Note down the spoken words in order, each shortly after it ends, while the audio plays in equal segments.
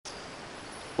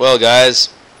Well,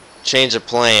 guys, change of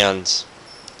plans.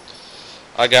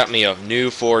 I got me a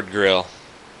new Ford grill.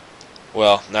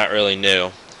 Well, not really new.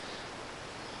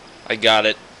 I got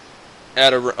it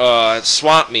at a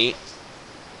swap meet,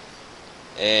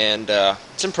 and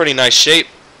it's in pretty nice shape.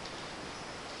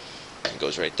 It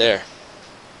goes right there.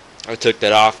 I took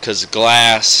that off because the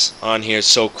glass on here is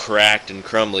so cracked and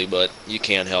crumbly, but you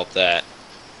can't help that.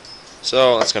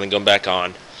 So that's going to go back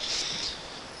on.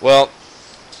 Well,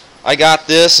 I got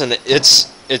this, and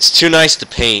it's too nice to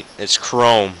paint. It's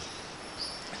chrome.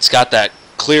 It's got that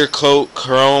clear coat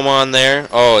chrome on there.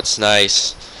 Oh, it's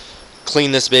nice.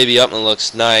 Clean this baby up and it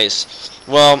looks nice.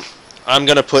 Well, I'm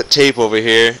going to put tape over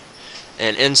here,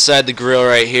 and inside the grill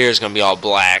right here is going to be all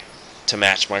black to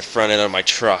match my front end of my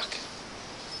truck.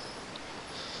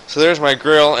 So there's my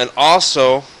grill, and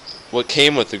also what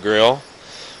came with the grill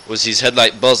was these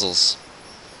headlight buzzles.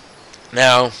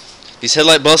 Now, these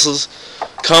headlight buzzles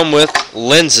come with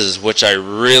lenses, which I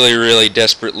really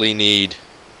desperately need.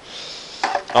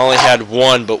 I only had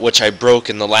one, but which I broke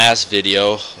in the last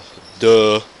video.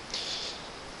 Duh.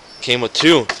 Came with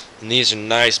two, and these are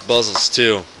nice buzzles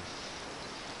too.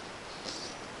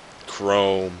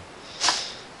 Chrome.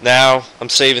 Now, I'm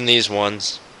saving these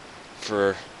ones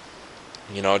for,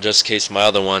 just in case my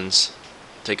other ones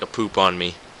take a poop on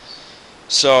me.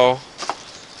 So,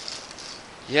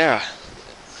 yeah.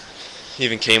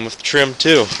 Even came with trim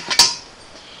too.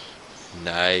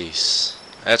 Nice.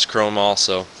 That's chrome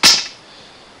also.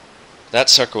 That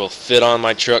sucker will fit on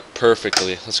my truck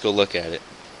perfectly. Let's go look at it.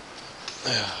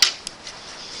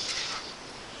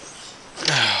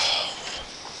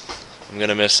 I'm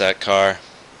gonna miss that car.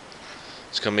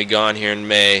 It's gonna be gone here in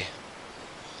May.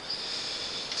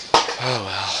 Oh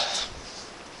well.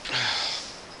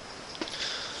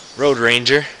 Road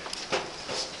Ranger.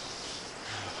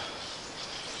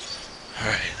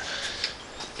 Alright.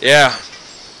 Yeah.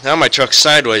 Now my truck's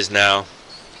sideways now.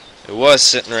 It was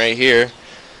sitting right here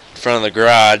in front of the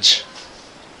garage.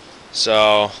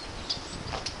 So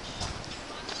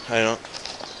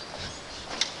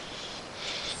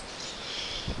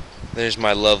there's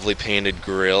my lovely painted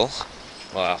grill.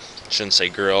 Well, I shouldn't say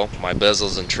grill, my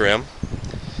bezels and trim.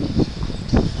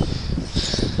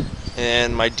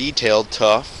 And my detailed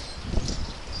tough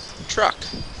truck.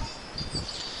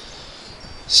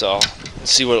 So,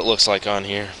 let's see what it looks like on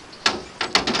here.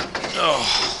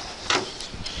 Oh.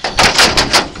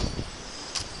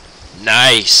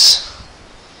 Nice.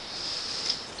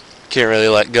 Can't really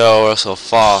let go or else it'll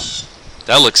fall.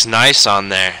 That looks nice on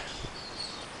there.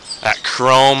 That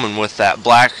chrome and with that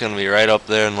black gonna be right up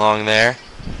there and along there.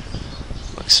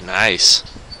 Looks nice.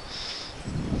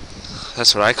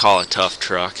 That's what I call a tough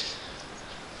truck.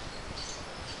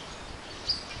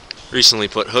 Recently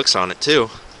put hooks on it too.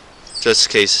 Just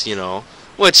in case,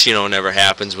 which, never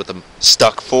happens with a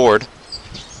stuck Ford.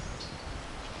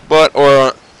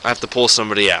 Or I have to pull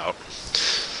somebody out.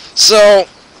 So,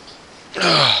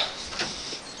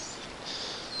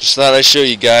 just thought I'd show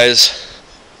you guys.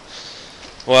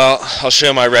 Well, I'll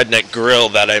show my redneck grill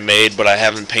that I made, but I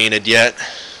haven't painted yet.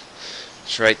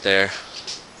 It's right there.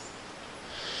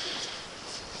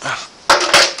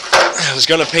 I was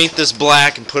going to paint this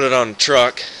black and put it on a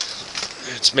truck.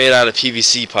 It's made out of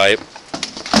PVC pipe.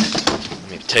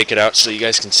 Let me take it out so you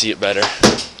guys can see it better.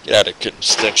 Get out of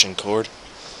extension cord.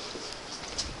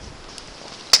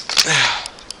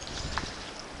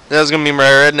 That was going to be my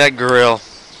redneck grill.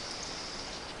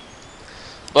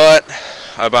 But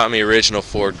I bought me original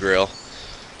Ford grill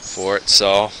for it,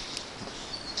 so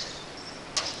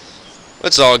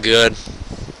it's all good.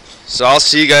 So I'll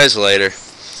see you guys later.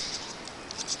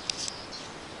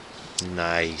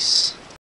 Nice.